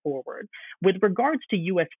moving forward. With regards to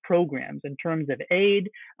U.S. programs in terms of aid,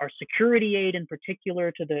 our security aid in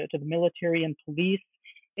particular to the military and police,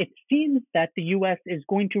 it seems that the U.S. is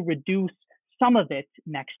going to reduce some of it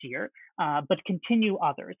next year, but continue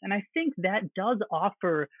others. And I think that does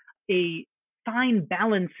offer a fine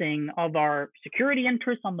balancing of our security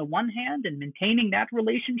interests on the one hand and maintaining that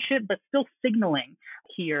relationship, but still signaling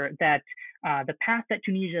here that the path that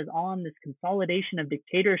Tunisia is on, this consolidation of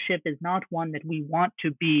dictatorship, is not one that we want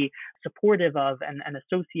to be supportive of and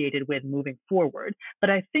associated with moving forward.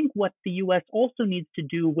 But I think what the U.S. also needs to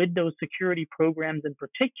do with those security programs in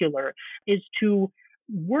particular is to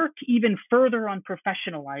work even further on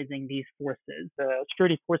professionalizing these forces, the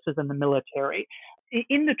security forces and the military.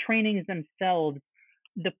 In the trainings themselves,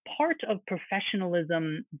 the part of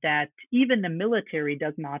professionalism that even the military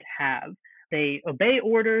does not have. They obey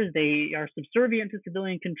orders, they are subservient to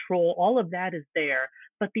civilian control, all of that is there.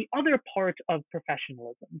 But the other part of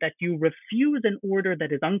professionalism, that you refuse an order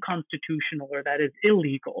that is unconstitutional or that is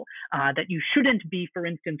illegal, that you shouldn't be, for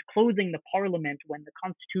instance, closing the parliament when the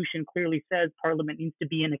Constitution clearly says parliament needs to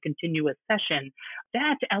be in a continuous session,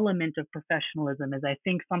 that element of professionalism is, I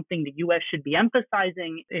think, something the U.S. should be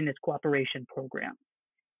emphasizing in its cooperation program.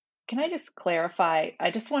 Can I just clarify?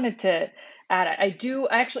 I just wanted to add, I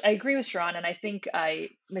agree with Sharon, and I think I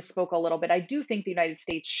misspoke a little bit. I do think the United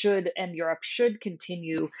States should and Europe should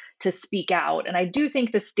continue to speak out. And I do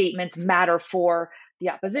think the statements matter for the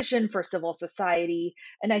opposition, for civil society.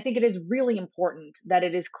 And I think it is really important that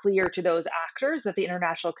it is clear to those actors that the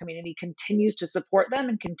international community continues to support them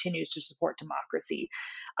and continues to support democracy.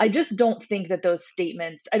 I just don't think that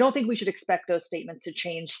I don't think we should expect those statements to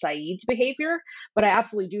change Said's behavior, but I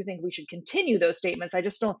absolutely do think we should continue those statements. I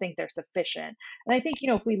just don't think they're sufficient. And I think,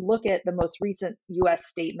 if we look at the most recent US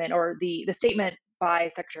statement, or the statement by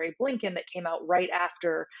Secretary Blinken that came out right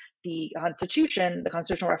after the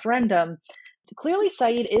constitutional referendum, clearly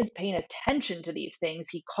Said is paying attention to these things.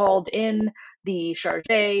 He called in the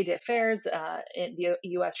Chargé d'Affaires, the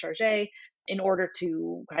US Chargé, in order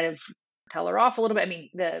to kind of tell her off a little bit. I mean,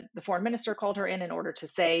 the foreign minister called her in order to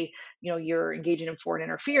say, you're engaging in foreign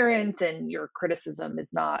interference and your criticism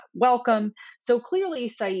is not welcome. So clearly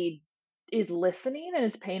Said is listening and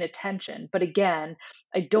is paying attention. But again,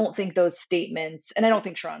 I don't think those statements, and I don't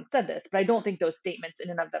think Sharon said this, but I don't think those statements in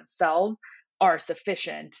and of themselves are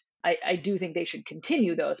sufficient. I do think they should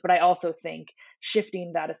continue those, but I also think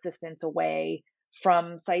shifting that assistance away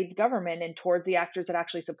from Said's government and towards the actors that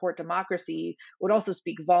actually support democracy would also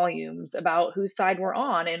speak volumes about whose side we're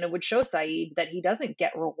on, and it would show Said that he doesn't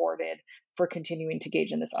get rewarded for continuing to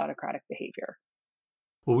engage in this autocratic behavior.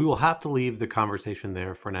 Well, we will have to leave the conversation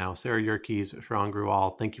there for now. Sarah Yerkes, Sharon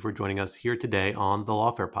Grual, thank you for joining us here today on the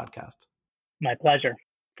Lawfare Podcast. My pleasure.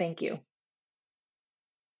 Thank you.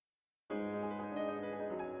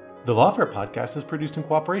 The Lawfare Podcast is produced in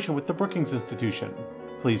cooperation with the Brookings Institution.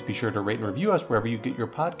 Please be sure to rate and review us wherever you get your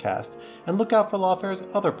podcast, and look out for Lawfare's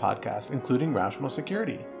other podcasts, including Rational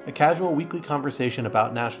Security, a casual weekly conversation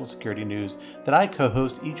about national security news that I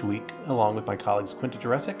co-host each week, along with my colleagues Quinta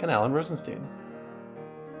Jurecic and Alan Rosenstein.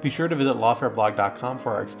 Be sure to visit lawfareblog.com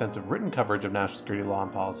for our extensive written coverage of national security law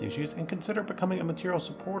and policy issues, and consider becoming a material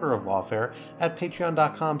supporter of Lawfare at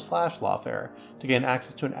patreon.com/lawfare to gain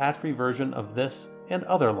access to an ad-free version of this and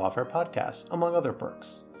other Lawfare podcasts, among other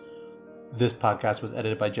perks. This podcast was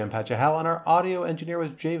edited by Jen Patchahal, and our audio engineer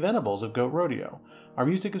was Jay Venables of Goat Rodeo. Our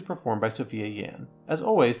music is performed by Sophia Yan. As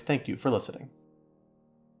always, thank you for listening.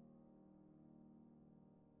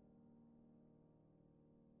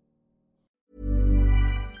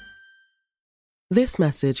 This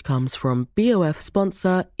message comes from BOF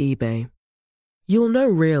sponsor eBay. You'll know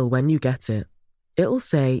real when you get it. It'll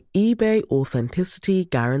say eBay Authenticity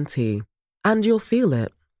Guarantee. And you'll feel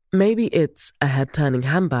it. Maybe it's a head-turning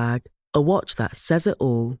handbag, a watch that says it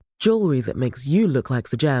all, jewelry that makes you look like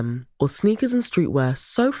the gem, or sneakers and streetwear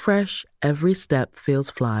so fresh every step feels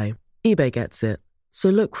fly. eBay gets it. So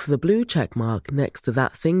look for the blue check mark next to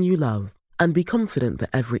that thing you love, and be confident that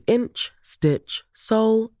every inch, stitch,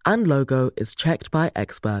 sole, and logo is checked by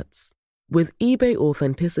experts. With eBay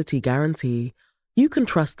Authenticity Guarantee, you can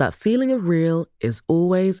trust that feeling of real is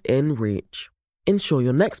always in reach. Ensure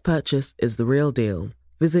your next purchase is the real deal.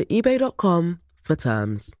 Visit ebay.com for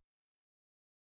terms.